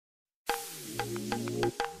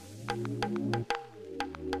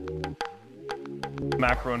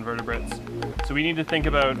macroinvertebrates. So we need to think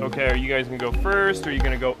about, okay, are you guys gonna go first? Or are you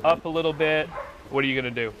gonna go up a little bit? What are you gonna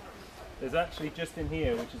do? There's actually just in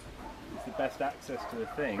here, which is the best access to the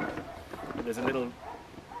thing. There's a little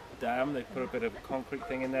dam. They put a bit of a concrete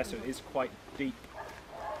thing in there, so it is quite deep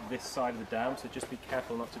this side of the dam. So just be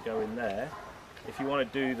careful not to go in there. If you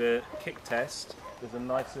want to do the kick test, there's a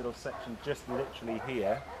nice little section just literally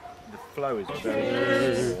here. The flow is very good.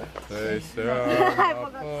 Is this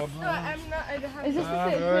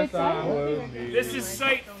This is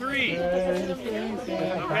site 3.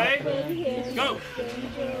 Okay? Go!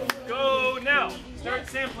 Go now! Start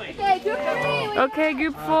sampling. Okay,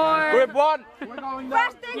 group 4. Group 1!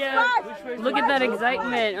 Yeah. Look at that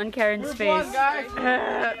excitement on Karen's face. Group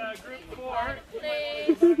 4.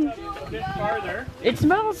 A bit farther. It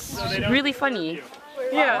smells really funny.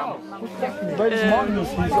 Yeah.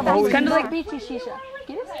 It's kind of like beachy shisha.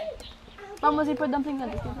 ¿Quieres? Vamos a ir por dumplings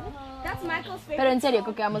antes. That's Michael's favorite. Pero en serio,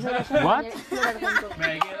 porque vamos a ir a What?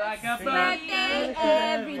 Make it like a birthday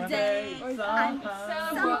every day.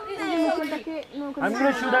 I'm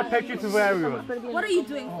gonna show that picture to everyone. What are you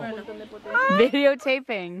doing, Ferna?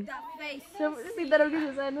 Videotaping. That face.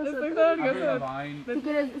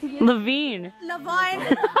 Levine.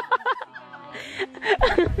 Levine.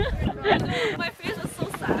 My face was so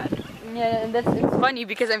sad. Yeah, it's funny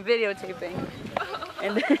because I'm videotaping.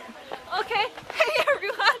 And then Okay. Hey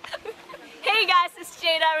everyone. Hey guys, it's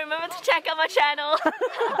Jada. Remember to check out my channel.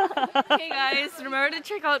 Hey guys, remember to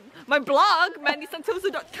check out my blog,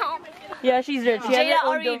 mandysantoso.com. yeah, she's rich. She Jada has her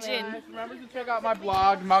own Origin. domain. Remember to check out my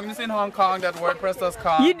blog,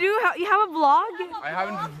 magnusinhongkong.wordpress.com. You have a blog? I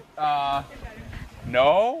haven't,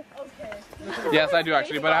 no? Yes, I do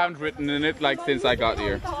actually, but I haven't written in it like since I got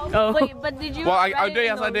here. Oh. Wait, but did you? Well, I did,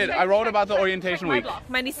 yes I did. I wrote about the orientation week.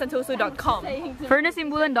 mandysantoso.com.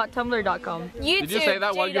 furnaceimbulan.tumblr.com. YouTube. Did you say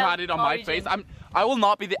that while you had it on my face? I will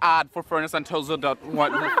not be the ad for Furnace and Tozo.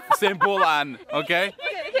 Simple and okay.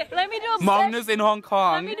 Okay, let me do a Magnus in Hong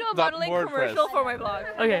Kong. Let me do a modeling commercial for my blog.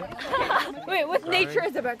 Okay. Wait, with nature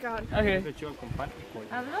as a background. Okay.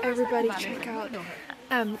 Everybody check out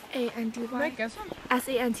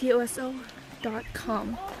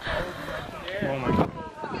ANDYSANTOSO.com. Oh my god.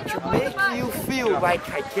 To make you feel like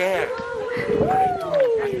I care.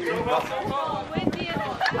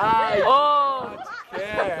 Oh.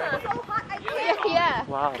 Yeah.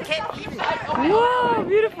 Wow. Wow,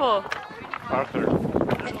 beautiful. Arthur.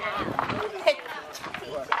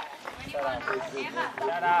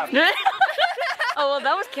 Oh, well,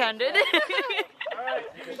 that was candid.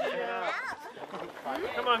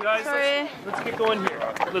 Come on guys, let's get going here.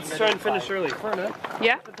 Let's try and finish early. Ferna.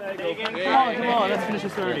 Yeah? Come on, let's finish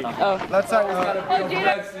this early. Oh. Let's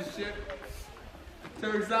this shit.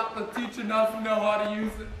 Turns out the teacher doesn't know how to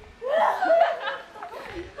use it.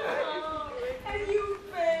 And you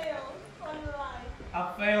failed online. I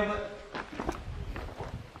failed it.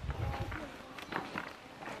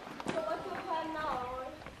 So what's your plan now?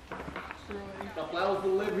 The plan was to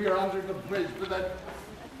live here under the bridge, but then...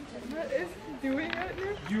 What is he doing out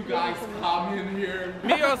here? You guys come in here.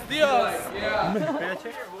 Míos, Dios. Like, yeah. May I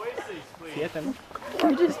check your voices, please?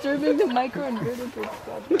 You're disturbing the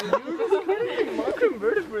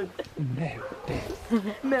microinvertebrates.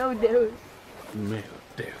 Meu Deus. Meu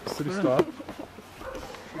Deus. Did he stop?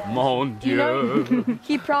 Mon Dieu.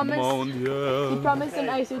 He promised. Mon Dieu. He promised an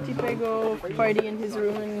Isotipego party in his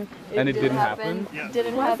room, And it didn't happen?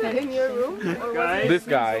 Didn't happen. In your room? Guys, This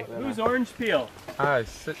guy. who's orange peel? Ah,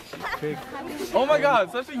 such a big. Oh my god,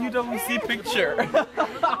 such a UWC picture.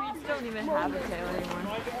 Don't even have a tail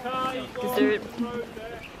anymore. Because they're...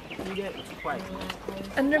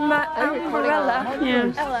 Under my umbrella.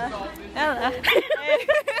 Yeah. Ella.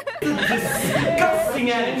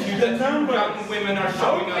 Disgusting attitude that young women are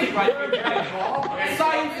showing us right here today.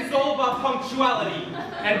 Science is all about punctuality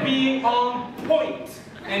and being on point.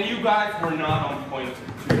 And you guys were not on point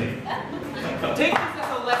today. Take this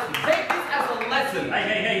as a lesson. Take this as a lesson.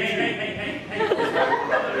 Hey.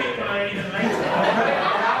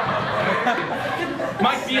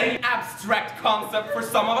 Might be an abstract concept for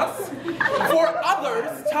some of us. For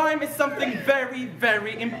others, time is something very,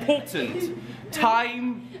 very important.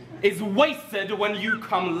 Time is wasted when you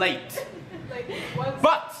come late.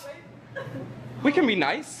 But we can be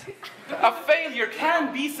nice. A failure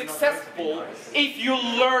can be successful if you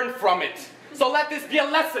learn from it. So let this be a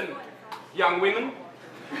lesson, young women.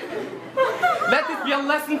 Let this be a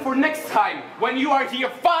lesson for next time when you are here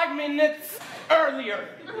 5 minutes earlier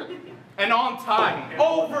and on time.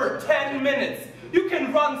 Over 10 minutes. You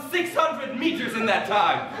can run 600 meters in that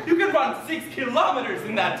time. You can run 6 kilometers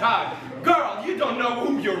in that time. Girl, you don't know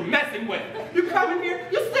who you're messing with. You come in here,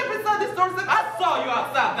 you step inside this doorstep. I saw you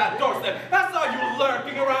outside that doorstep. I saw you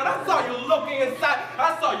lurking around. I saw you looking inside.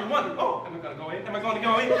 I saw you wondering, oh, am I gonna go in? Am I gonna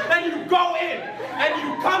go in? And you go in, and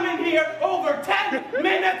you come in here over 10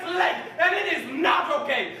 minutes late, and it is not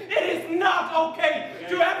okay. It is not okay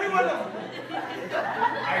to everyone else.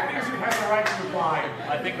 I think she has the right to reply.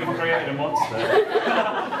 I think we've created a monster.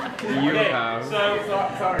 You have. So,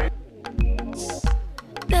 sorry.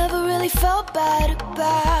 Never really felt bad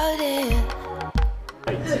about it.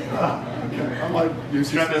 Okay, I like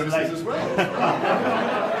using services as well.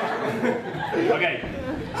 Okay,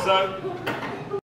 so